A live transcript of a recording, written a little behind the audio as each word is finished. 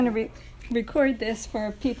I'm going to record this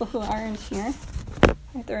for people who aren't here.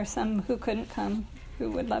 There are some who couldn't come, who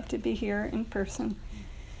would love to be here in person.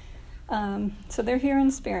 So they're here in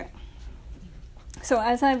spirit. So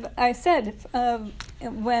as I said,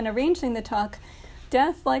 when arranging the talk,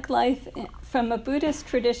 death, like life, from a Buddhist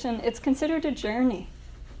tradition, it's considered a journey.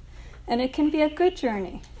 And it can be a good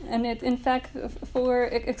journey. And it, in fact, for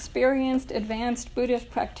experienced, advanced Buddhist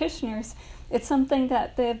practitioners, it's something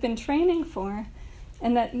that they've been training for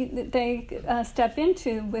and that they step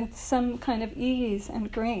into with some kind of ease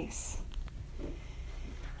and grace.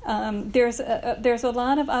 There's a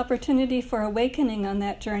lot of opportunity for awakening on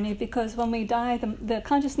that journey, because when we die, the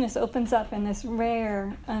consciousness opens up in this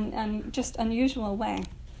rare and just unusual way.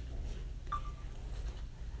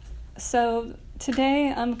 So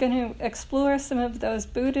today I'm going to explore some of those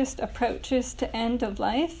Buddhist approaches to end of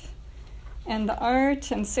life and the art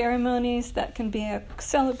and ceremonies that can be a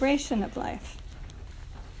celebration of life.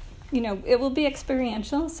 It will be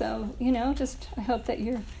experiential, so, just I hope that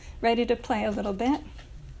you're ready to play a little bit.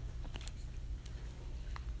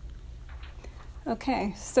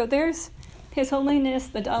 Okay, so there's His Holiness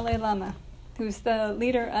the Dalai Lama, who's the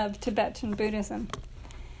leader of Tibetan Buddhism.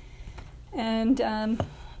 And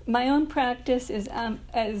my own practice is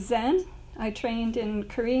Zen. I trained in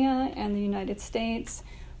Korea and the United States,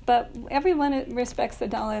 but everyone respects the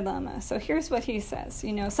Dalai Lama. So here's what he says.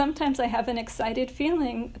 Sometimes I have an excited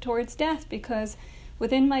feeling towards death because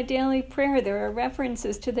within my daily prayer there are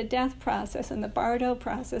references to the death process and the Bardo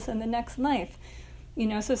process and the next life.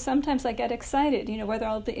 So sometimes I get excited, whether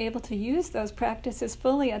I'll be able to use those practices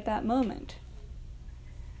fully at that moment.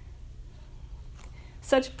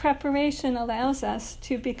 Such preparation allows us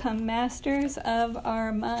to become masters of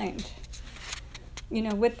our mind.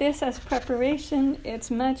 With this as preparation, it's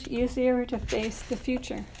much easier to face the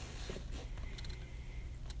future.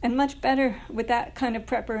 And much better with that kind of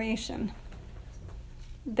preparation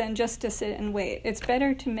than just to sit and wait. It's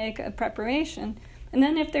better to make a preparation. And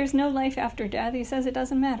then if there's no life after death, he says it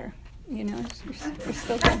doesn't matter. You're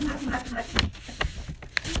still good.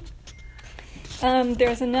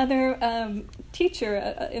 There's another teacher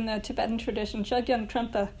in the Tibetan tradition, Chogyam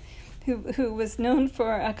Trungpa, who was known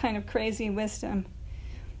for a kind of crazy wisdom.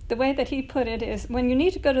 The way that he put it is, when you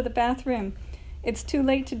need to go to the bathroom, it's too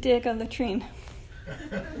late to dig a latrine.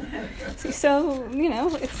 So,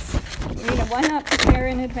 it's, why not prepare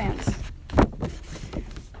in advance?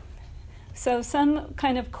 So some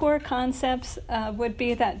kind of core concepts would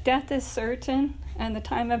be that death is certain and the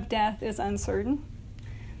time of death is uncertain.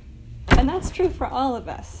 And that's true for all of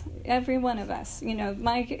us, every one of us.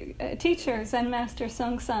 My teacher, Zen Master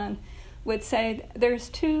Seong San, would say there's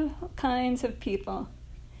two kinds of people.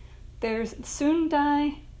 There's soon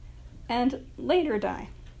die and later die.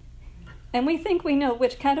 And we think we know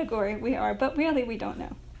which category we are, but really we don't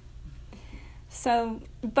know. So,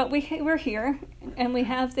 but we're here, and we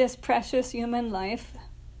have this precious human life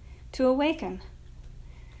to awaken.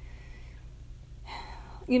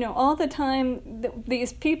 All the time,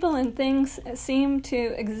 these people and things seem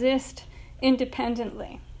to exist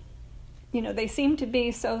independently. They seem to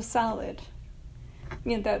be so solid.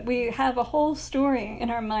 That we have a whole story in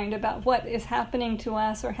our mind about what is happening to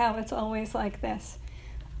us or how it's always like this.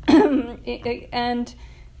 And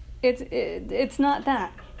it's not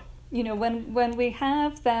that. When we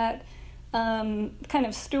have that kind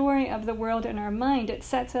of story of the world in our mind, it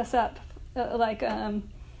sets us up like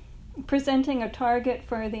presenting a target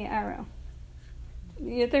for the arrow.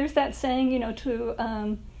 There's that saying, to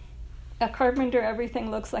a carpenter, everything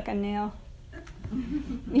looks like a nail.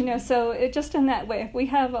 So it just in that way, if we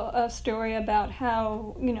have a story about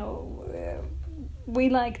how, we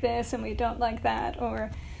like this and we don't like that,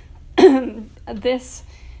 or this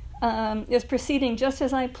is proceeding just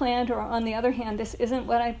as I planned, or on the other hand, this isn't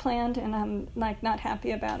what I planned and I'm not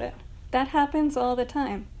happy about it. That happens all the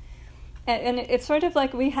time. And it's sort of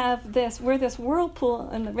like we're this whirlpool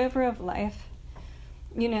in the river of life,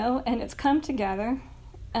 and it's come together,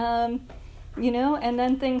 and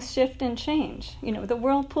then things shift and change. The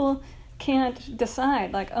whirlpool can't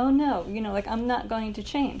decide, oh no, I'm not going to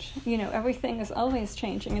change. Everything is always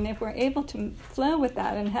changing. And if we're able to flow with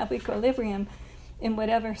that and have equilibrium in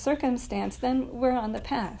whatever circumstance, then we're on the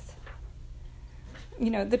path.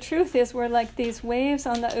 The truth is we're like these waves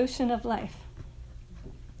on the ocean of life.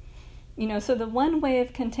 So the one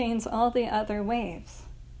wave contains all the other waves.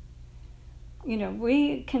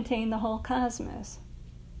 We contain the whole cosmos.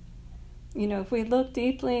 If we look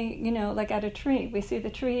deeply, like at a tree, we see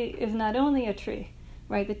the tree is not only a tree,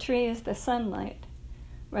 right? The tree is the sunlight,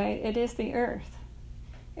 right? It is the earth.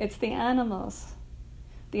 It's the animals,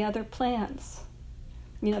 the other plants,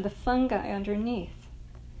 the fungi underneath.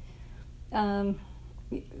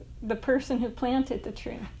 the person who planted the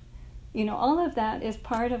tree. All of that is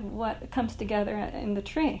part of what comes together in the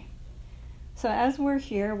tree. So as we're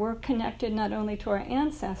here, we're connected not only to our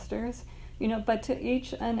ancestors, but to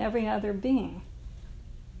each and every other being.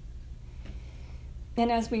 And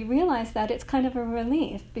as we realize that, it's kind of a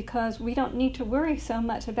relief, because we don't need to worry so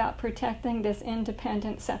much about protecting this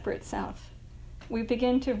independent, separate self. We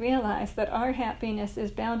begin to realize that our happiness is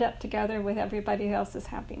bound up together with everybody else's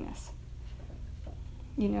happiness.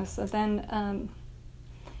 So then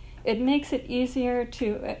it makes it easier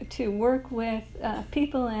to work with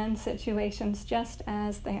people and situations just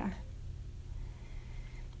as they are.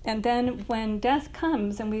 And then when death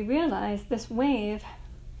comes and we realize this wave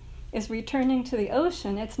is returning to the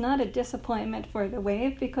ocean, it's not a disappointment for the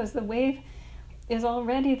wave, because the wave is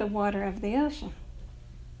already the water of the ocean.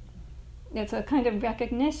 It's a kind of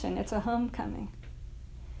recognition, it's a homecoming.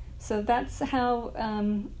 So that's how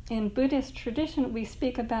in Buddhist tradition we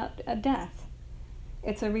speak about a death.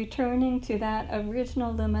 It's a returning to that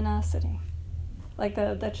original luminosity, like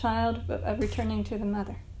the child returning to the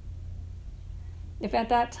mother. If at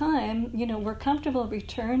that time, we're comfortable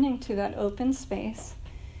returning to that open space,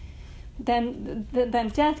 then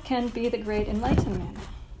death can be the great enlightenment.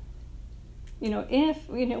 If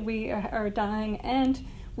we are dying and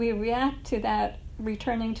we react to that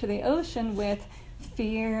returning to the ocean with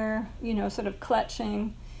fear, sort of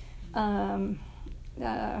clutching,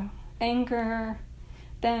 anger,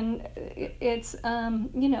 then it's,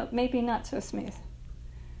 maybe not so smooth.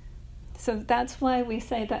 So that's why we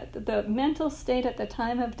say that the mental state at the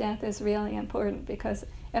time of death is really important, because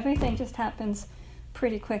everything just happens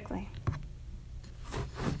pretty quickly.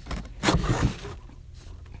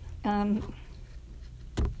 Let's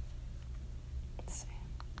see.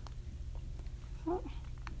 Oh.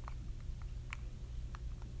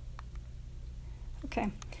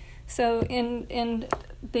 Okay, so in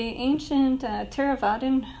the ancient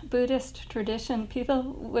Theravadan Buddhist tradition, people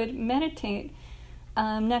would meditate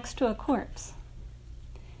next to a corpse.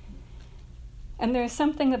 And there's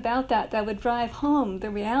something about that would drive home the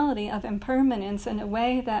reality of impermanence in a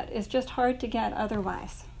way that is just hard to get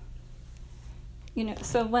otherwise.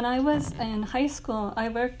 So when I was in high school, I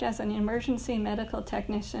worked as an emergency medical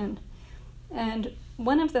technician. And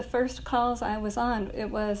one of the first calls I was on, it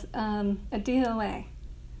was a DOA.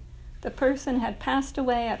 The person had passed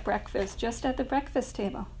away at breakfast, just at the breakfast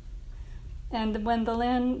table. And when the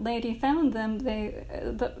landlady found them,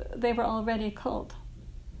 they were already cold.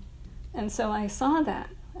 And so I saw that,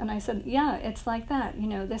 and I said, yeah, it's like that.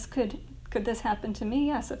 Could this happen to me?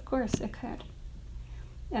 Yes, of course it could.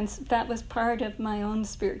 And that was part of my own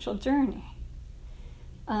spiritual journey.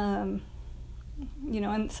 In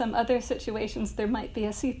some other situations, there might be a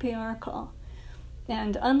CPR call.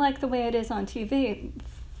 And unlike the way it is on TV,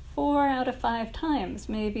 4 out of 5 times,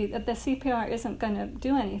 maybe, the CPR isn't going to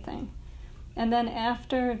do anything. And then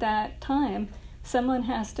after that time, someone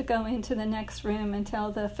has to go into the next room and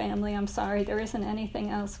tell the family, I'm sorry, there isn't anything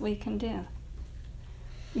else we can do.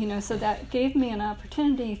 So that gave me an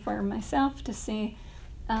opportunity for myself to see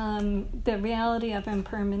the reality of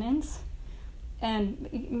impermanence, and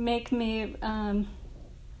make me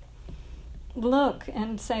look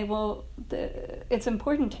and say, well, it's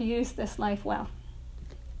important to use this life well.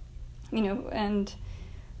 And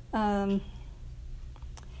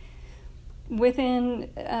within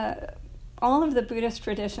all of the Buddhist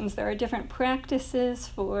traditions, there are different practices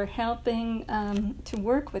for helping to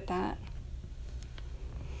work with that.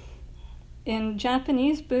 In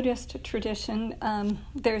Japanese Buddhist tradition,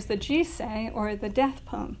 there's the jisei, or the death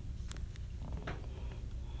poem.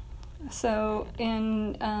 So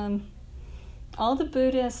in all the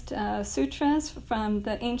Buddhist sutras, from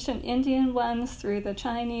the ancient Indian ones through the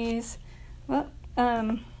Chinese,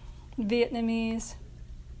 Vietnamese,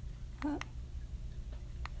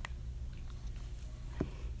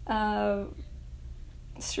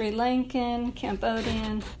 Sri Lankan,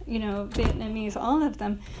 Cambodian, Vietnamese, all of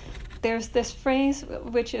them, there's this phrase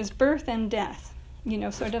which is birth and death,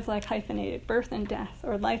 sort of like hyphenated, birth and death,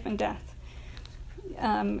 or life and death.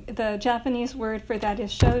 The Japanese word for that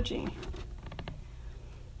is shoji.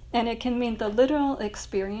 And it can mean the literal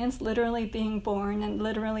experience, literally being born and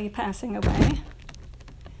literally passing away.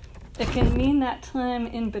 It can mean that time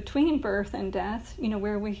in between birth and death,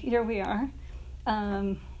 where we are.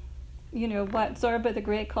 What Zorba the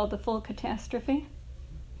Great called the full catastrophe.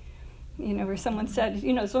 Where someone said,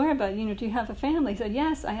 Zorba, do you have a family? He said,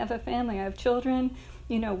 yes, I have a family. I have children,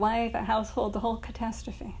 wife, a household, the whole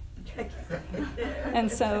catastrophe.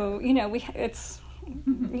 And so, it's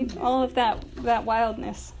all of that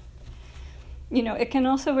wildness. It can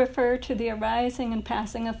also refer to the arising and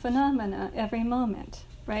passing of phenomena every moment,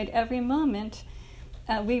 right? Every moment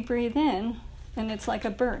we breathe in, and it's like a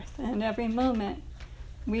birth, and every moment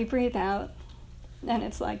we breathe out, and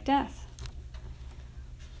it's like death.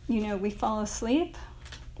 We fall asleep,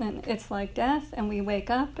 and it's like death, and we wake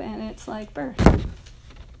up, and it's like birth.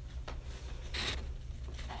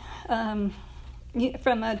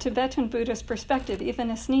 From a Tibetan Buddhist perspective, even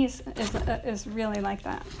a sneeze is really like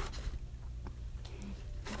that.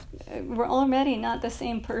 We're already not the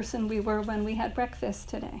same person we were when we had breakfast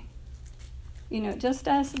today. Just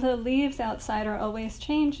as the leaves outside are always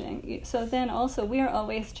changing, so then also we are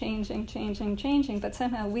always changing, but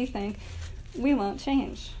somehow we think we won't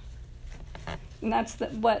change. And that's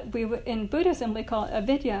what in Buddhism we call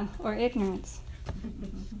avidya, or ignorance.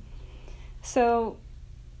 So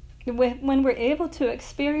when we're able to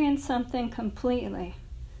experience something completely,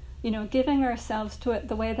 giving ourselves to it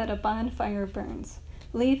the way that a bonfire burns,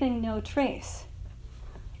 leaving no trace,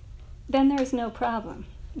 then there's no problem.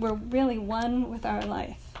 We're really one with our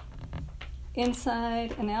life.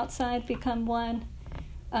 Inside and outside become one.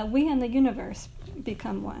 We and the universe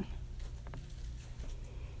become one.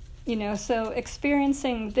 So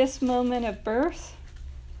experiencing this moment of birth,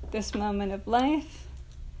 this moment of life,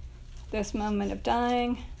 this moment of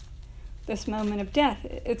dying, this moment of death,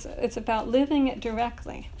 it's about living it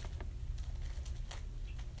directly.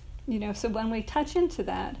 So when we touch into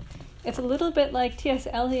that, it's a little bit like T.S.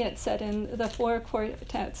 Eliot said in the Four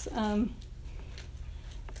Quartets.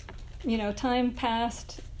 Time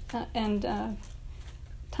past and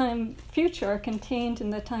time future are contained in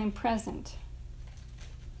the time present.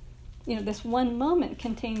 This one moment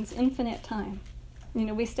contains infinite time.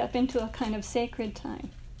 We step into a kind of sacred time.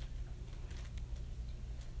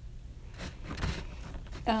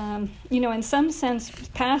 In some sense,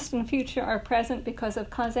 past and future are present because of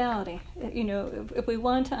causality. If we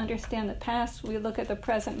want to understand the past, we look at the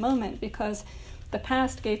present moment because the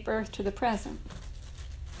past gave birth to the present.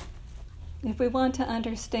 If we want to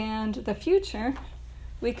understand the future,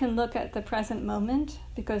 we can look at the present moment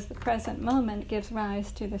because the present moment gives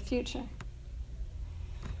rise to the future.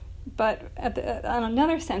 But on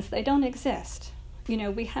another sense, they don't exist.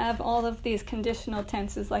 We have all of these conditional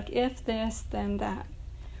tenses like if this, then that.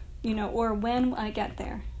 Or when I get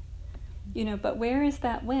there. But where is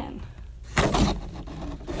that when?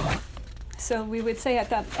 So we would say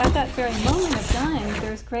at that very moment of dying,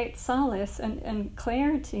 there's great solace and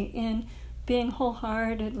clarity in being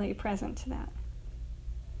wholeheartedly present to that.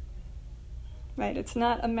 Right? It's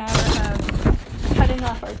not a matter of cutting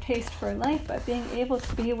off our taste for life, but being able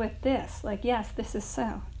to be with this. Like, yes, this is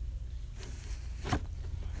so.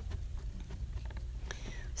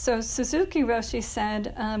 So Suzuki Roshi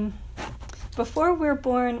said, before we're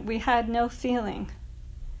born, we had no feeling.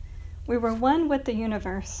 We were one with the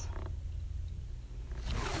universe.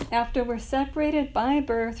 After we're separated by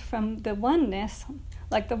birth from the oneness,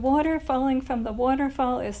 like the water falling from the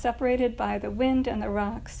waterfall is separated by the wind and the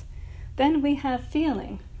rocks, then we have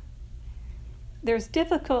feeling. There's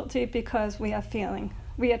difficulty because we have feeling.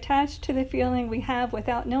 We attach to the feeling we have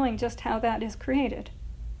without knowing just how that is created.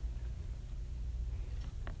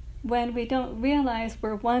 When we don't realize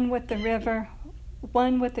we're one with the river,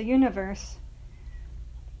 one with the universe,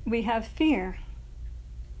 we have fear.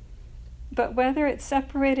 But whether it's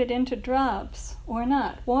separated into drops or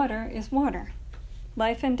not, water is water.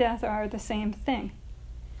 Life and death are the same thing.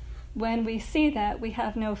 When we see that, we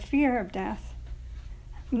have no fear of death,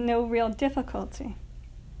 no real difficulty.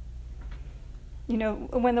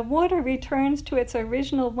 When the water returns to its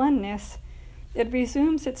original oneness, it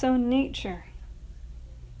resumes its own nature.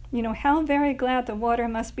 How very glad the water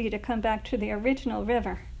must be to come back to the original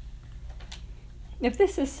river. If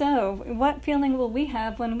this is so, what feeling will we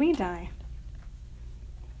have when we die?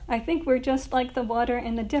 I think we're just like the water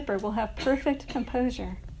in the dipper. We'll have perfect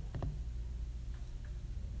composure.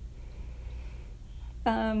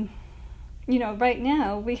 Right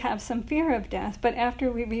now we have some fear of death, but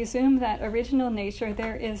after we resume that original nature,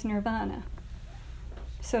 there is nirvana.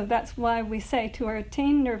 So that's why we say to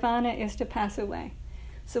attain nirvana is to pass away.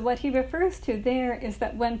 So what he refers to there is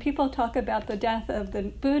that when people talk about the death of the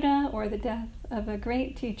Buddha or the death of a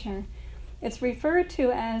great teacher, it's referred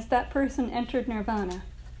to as that person entered nirvana,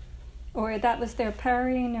 or that was their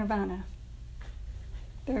pari-nirvana.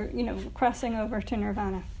 They're, crossing over to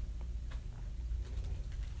nirvana.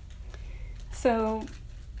 So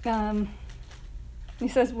he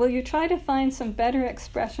says, will you try to find some better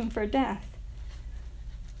expression for death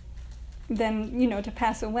than, to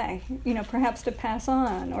pass away? Perhaps to pass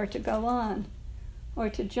on, or to go on, or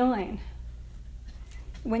to join.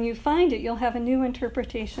 When you find it, you'll have a new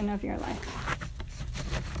interpretation of your life.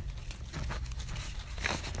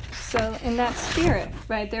 So in that spirit,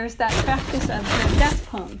 right, there's that practice of the death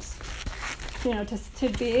poems. To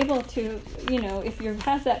be able to, if you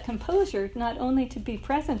have that composure, not only to be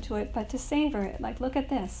present to it, but to savor it. Like, look at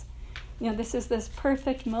this. This is this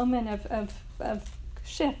perfect moment of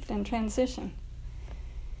shift and transition.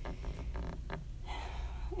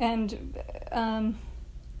 And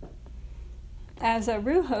as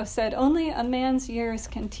Ruho said, only a man's years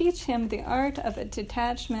can teach him the art of a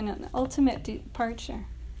detachment and ultimate departure.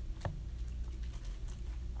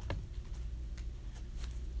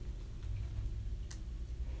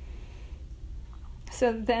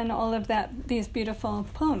 So then all of these beautiful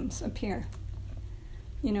poems appear.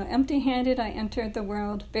 Empty-handed I entered the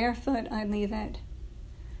world, barefoot I leave it.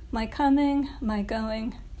 My coming, my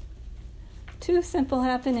going, two simple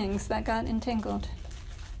happenings that got entangled.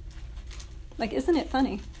 Like, isn't it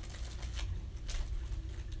funny?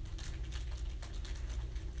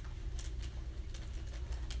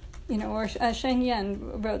 Or Sheng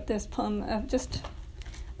Yen wrote this poem of just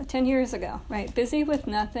 10 years ago, right? Busy with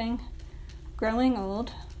nothing, growing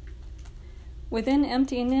old, within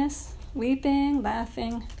emptiness, weeping,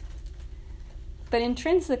 laughing, but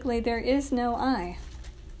intrinsically there is no I.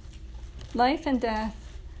 Life and death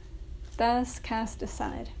thus cast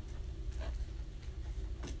aside.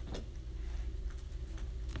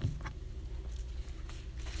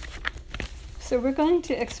 So we're going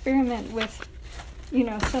to experiment with,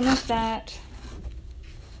 some of that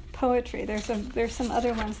poetry. There's some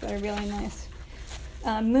other ones that are really nice.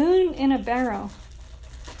 Moon in a barrel.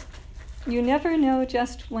 You never know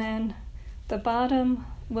just when the bottom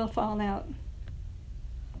will fall out.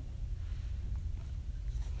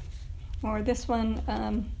 Or this one,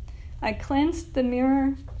 I cleansed the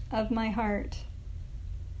mirror of my heart.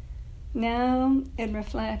 Now it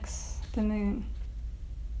reflects the moon.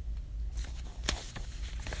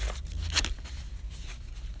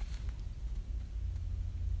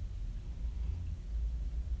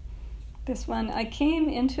 This one, I came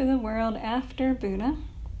into the world after Buddha.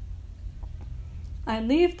 I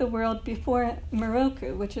leave the world before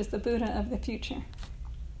Moroku, which is the Buddha of the future.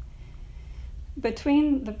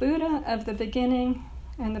 Between the Buddha of the beginning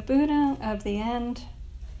and the Buddha of the end,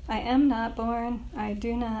 I am not born, I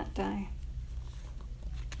do not die.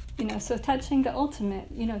 So touching the ultimate,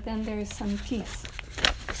 then there's some peace.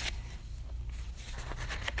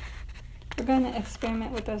 We're going to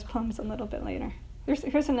experiment with those poems a little bit later.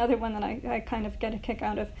 Here's another one that I kind of get a kick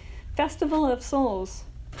out of. Festival of Souls.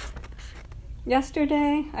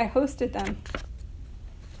 Yesterday, I hosted them.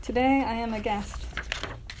 Today, I am a guest.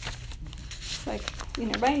 It's like,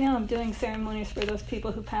 right now I'm doing ceremonies for those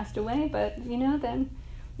people who passed away, but, then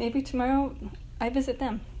maybe tomorrow I visit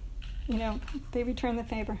them. They return the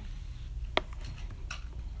favor.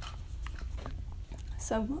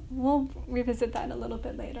 So we'll revisit that a little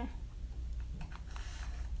bit later.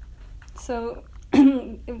 So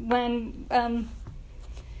when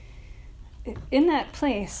in that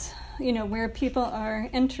place, where people are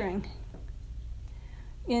entering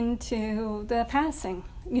into the passing,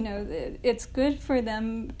 it's good for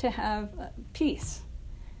them to have peace,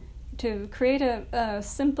 to create a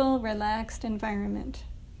simple, relaxed environment.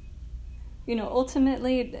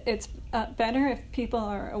 Ultimately, it's better if people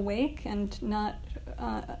are awake and not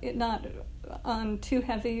on too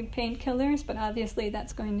heavy painkillers, but obviously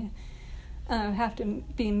that's going to have to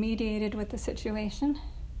be mediated with the situation.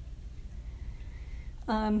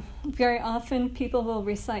 Very often people will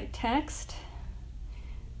recite text,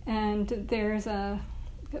 and there's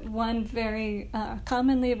one very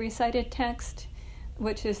commonly recited text,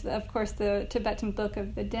 which is, of course, the Tibetan Book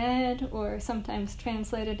of the Dead, or sometimes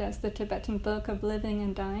translated as the Tibetan Book of Living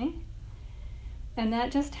and Dying. And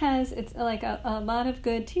that just has, it's like a lot of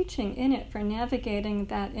good teaching in it for navigating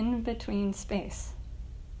that in-between space.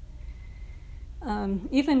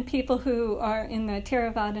 Even people who are in the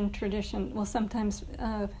Theravadan tradition will sometimes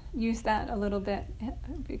use that a little bit,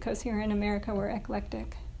 because here in America we're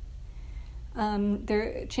eclectic.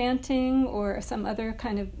 Their chanting or some other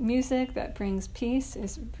kind of music that brings peace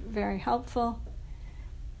is very helpful.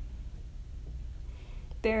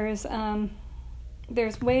 There's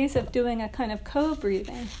ways of doing a kind of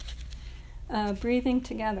co-breathing, breathing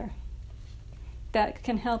together, that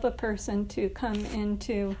can help a person to come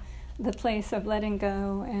into the place of letting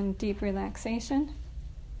go and deep relaxation.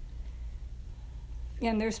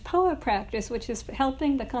 And there's Poa practice, which is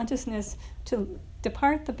helping the consciousness to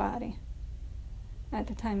depart the body at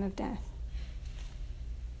the time of death.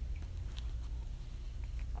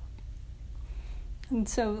 And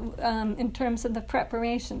so in terms of the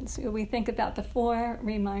preparations, we think about the 4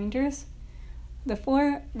 reminders. The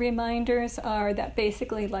 4 reminders are that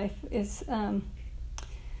basically life is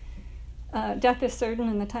death is certain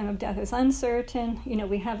and the time of death is uncertain.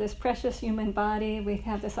 We have this precious human body. We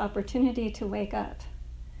have this opportunity to wake up.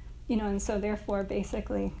 And so therefore,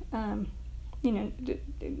 basically,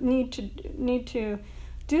 need to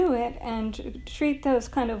do it and treat those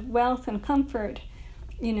kind of wealth and comfort,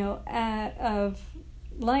 of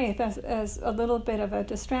life as a little bit of a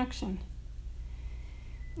distraction.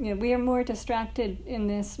 We are more distracted in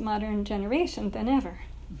this modern generation than ever.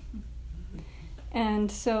 And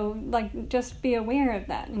so, just be aware of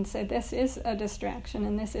that and say, this is a distraction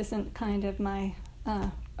and this isn't kind of my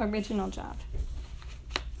original job.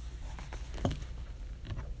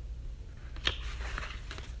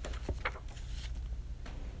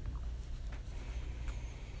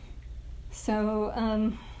 So,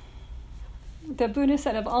 the Buddha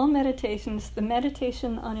said, of all meditations, the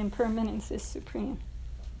meditation on impermanence is supreme.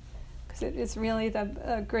 Because it is really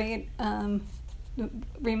a great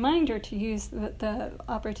reminder to use the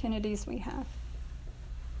opportunities we have.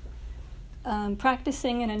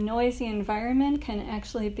 Practicing in a noisy environment can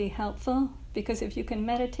actually be helpful, because if you can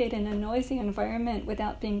meditate in a noisy environment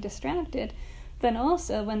without being distracted, then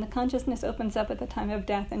also when the consciousness opens up at the time of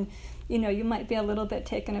death and you might be a little bit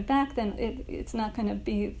taken aback, then it's not going to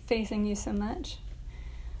be facing you so much.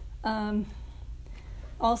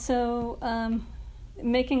 Also,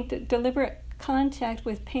 making deliberate contact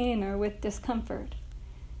with pain or with discomfort.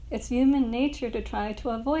 It's human nature to try to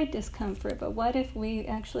avoid discomfort, but what if we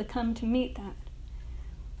actually come to meet that?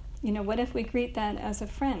 What if we greet that as a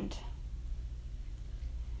friend?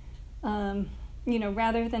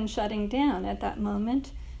 Rather than shutting down at that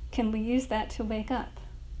moment, can we use that to wake up?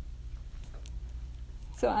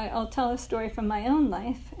 So I'll tell a story from my own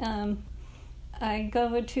life. I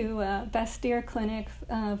go to a Bastyr clinic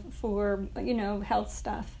for, health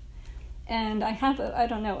stuff. And I have,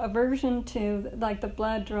 aversion to, the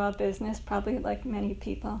blood draw business, probably like many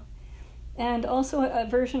people. And also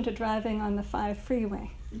aversion to driving on the 5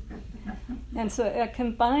 freeway. And so I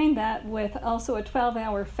combine that with also a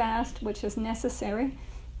 12-hour fast, which is necessary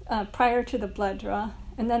prior to the blood draw.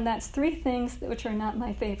 And then that's 3 things which are not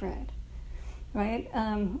my favorite, right?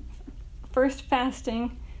 First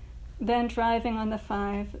fasting, then driving on the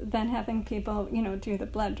 5, then having people, do the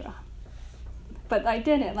blood draw. But I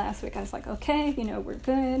did it last week. I was like, okay, we're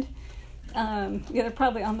good. They're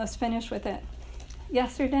probably almost finished with it.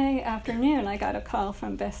 Yesterday afternoon, I got a call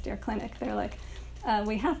from Bastyr Clinic. They're like,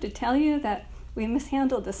 we have to tell you that we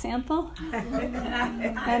mishandled the sample,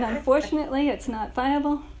 and unfortunately, it's not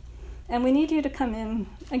viable, and we need you to come in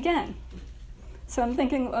again. So I'm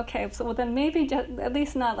thinking, okay, so then maybe at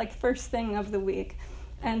least not first thing of the week.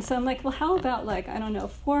 And so I'm like, well, how about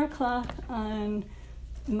 4 o'clock on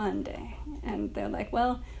Monday? And they're like,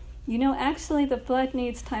 well, actually the blood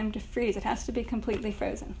needs time to freeze. It has to be completely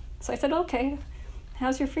frozen. So I said, okay,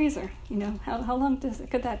 how's your freezer? How long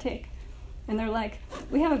could that take? And they're like,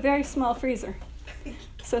 we have a very small freezer.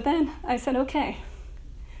 So then I said, okay,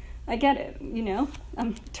 I get it,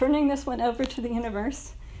 I'm turning this one over to the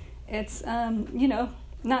universe. It's,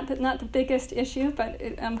 not the biggest issue, but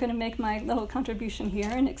I'm going to make my little contribution here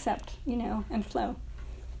and accept, and flow.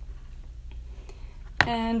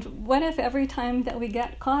 And what if every time that we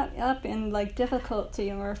get caught up in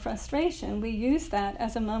difficulty or frustration, we use that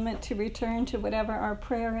as a moment to return to whatever our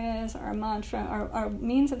prayer is, our mantra, our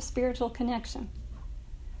means of spiritual connection?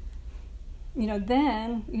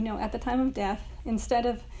 Then, at the time of death, instead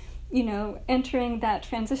of, entering that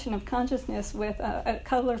transition of consciousness with a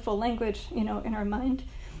colorful language, in our mind,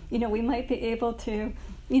 we might be able to,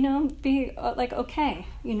 be okay,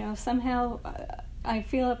 somehow I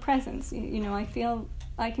feel a presence, I feel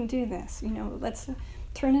I can do this, let's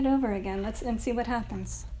turn it over again, and see what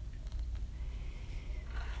happens.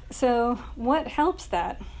 So what helps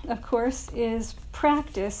that, of course, is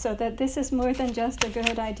practice, so that this is more than just a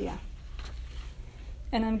good idea.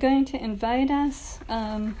 And I'm going to invite us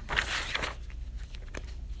to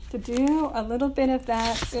do a little bit of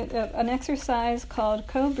that, an exercise called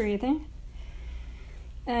co-breathing.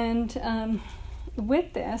 And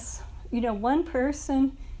with this, one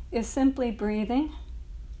person is simply breathing,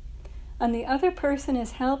 and the other person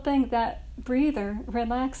is helping that breather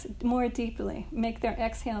relax more deeply, make their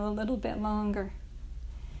exhale a little bit longer.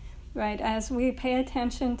 Right, as we pay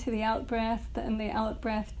attention to the out-breath, then the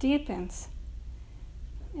out-breath deepens.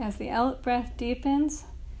 As the out-breath deepens,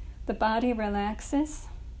 the body relaxes.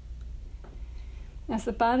 As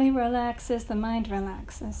the body relaxes, the mind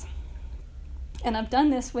relaxes. And I've done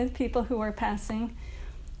this with people who are passing,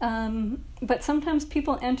 but sometimes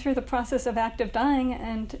people enter the process of active dying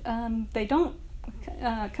and they don't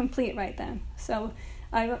complete right then. So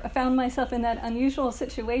I found myself in that unusual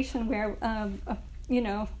situation where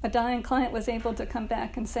a dying client was able to come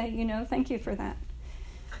back and say, thank you for that.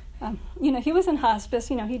 He was in hospice.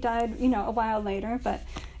 He died, a while later, but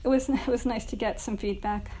it was nice to get some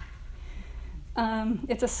feedback.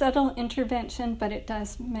 It's a subtle intervention, but it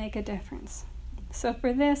does make a difference. So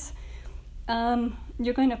for this,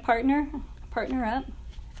 you're going to partner up,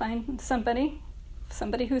 find somebody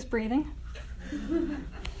who's breathing.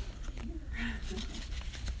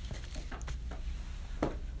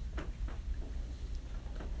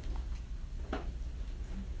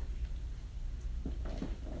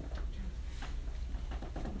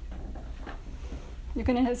 You're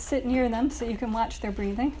going to sit near them so you can watch their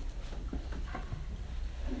breathing.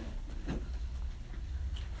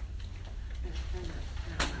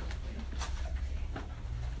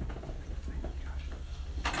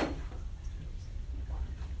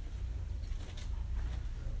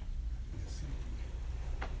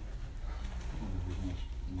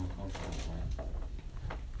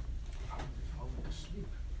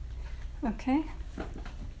 Okay.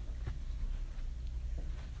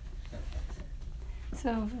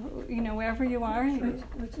 So, wherever you are. You're going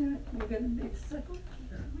to be sick?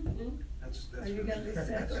 Are you going to be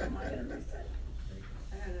sick or am I going to be sick?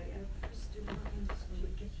 I don't know yet.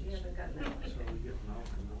 You haven't gotten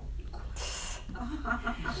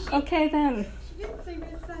that. Okay then. She didn't say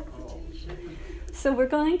resuscitation. So we're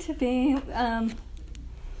going to be,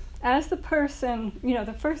 as the person,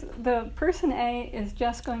 the person A is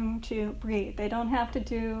just going to breathe. They don't have to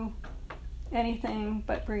do anything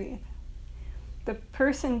but breathe. The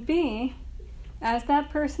person B, as that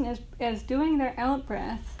person is doing their out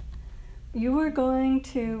breath, you are going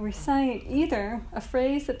to recite either a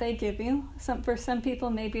phrase that they give you. For some people,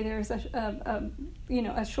 maybe there's a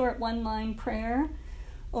short one-line prayer,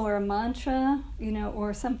 or a mantra,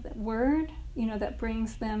 or some word, that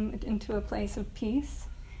brings them into a place of peace.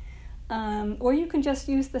 Or you can just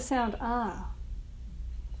use the sound ah.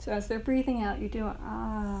 So as they're breathing out, you do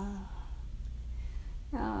ah,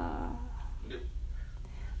 ah.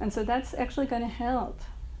 And so that's actually going to help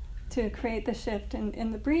to create the shift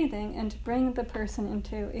in the breathing and to bring the person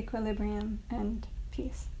into equilibrium and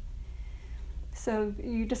peace. So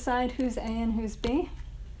you decide who's A and who's B.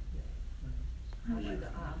 You're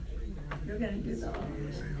going to do the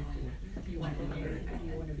you want to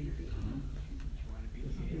be B.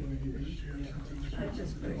 I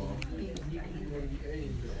just put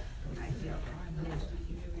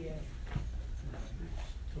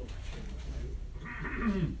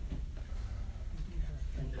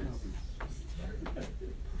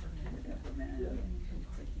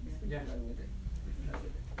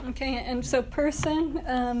Okay, and so the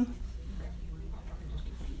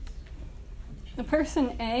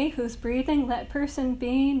person A who's breathing, let person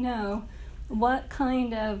B know what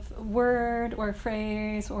kind of word or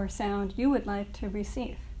phrase or sound you would like to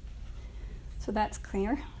receive. So that's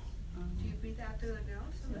clear. Do you breathe out through the nose?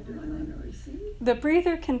 The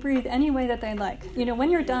breather can breathe any way that they like. When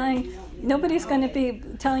you're dying, nobody's going to be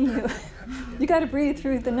telling you, you got to breathe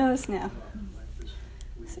through the nose now.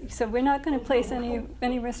 So we're not going to place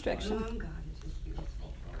any restriction.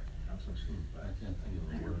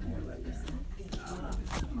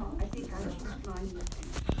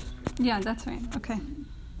 Yeah, that's right. Okay.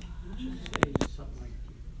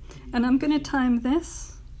 And I'm going to time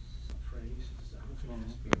this.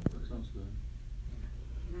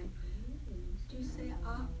 Do you say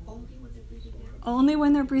only when they're breathing out? Only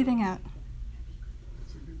when they're breathing out.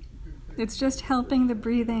 It's just helping the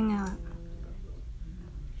breathing out.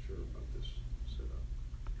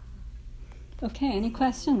 Okay, any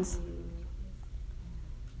questions?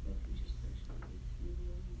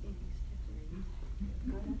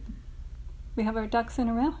 We have our ducks in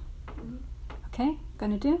a row? Okay,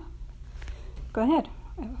 gonna do? Go ahead.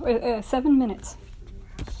 7 minutes.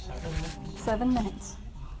 7 minutes.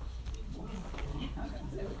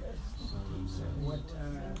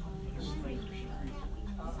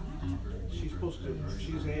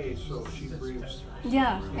 She's A, so she breathes.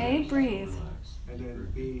 Yeah, A, breathe. And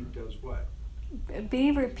then B does what?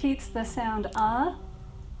 B repeats the sound ah,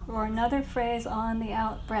 or another phrase on the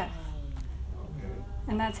out breath. Okay.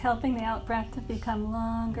 And that's helping the out breath to become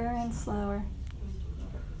longer and slower.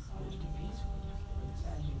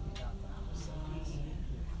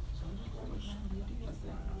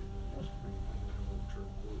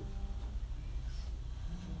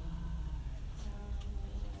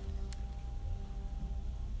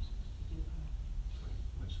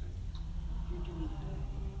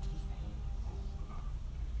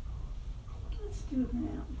 Let's do it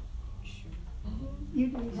now. You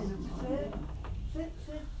do it now. Sit.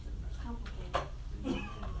 Complicated.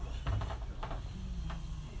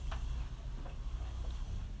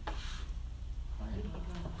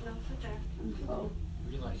 tempo.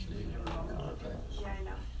 Realize you didn't have a contact. Yeah, I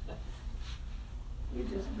know. You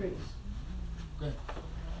just breathe. Good.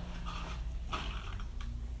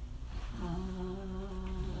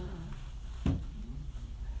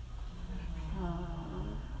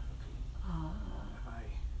 Hi,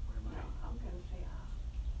 where am I? I'm gonna say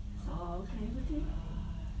It's all okay with you?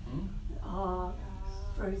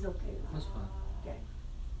 Phrase okay. That's fine. Okay.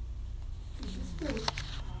 You just breathe.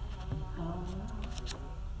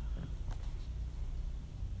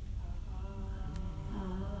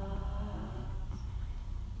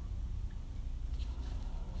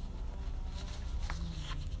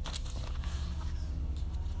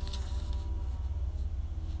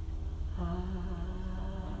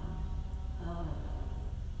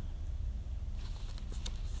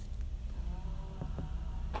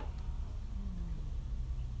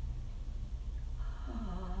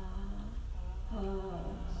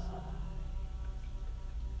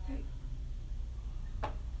 Okay.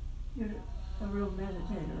 You're a real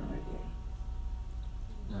meditator, aren't you?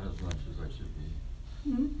 Not as much as I should be.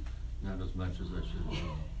 Hmm? Not as much as I should be.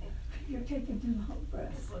 You're taking too long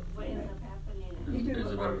breaths. what ends up happening You do is There's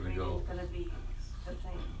it. about to go. it's gonna be the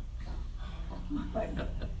same. Right.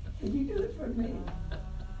 Can you do it for me?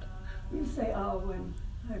 You say, oh, when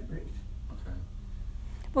I breathe. Okay.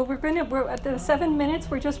 Well, we're at the 7 minutes.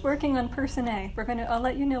 We're just working on person A. I'll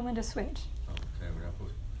let you know when to switch. Okay, we're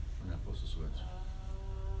not supposed to switch.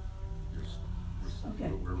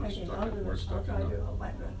 Okay. We're Okay, stuck. I'll do We're this. stuck I'll in try to the. hold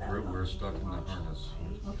my breath that We're long. stuck in the harness.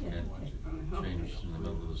 Okay, Can't okay. change in the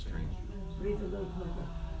middle of the stream. Breathe a little further.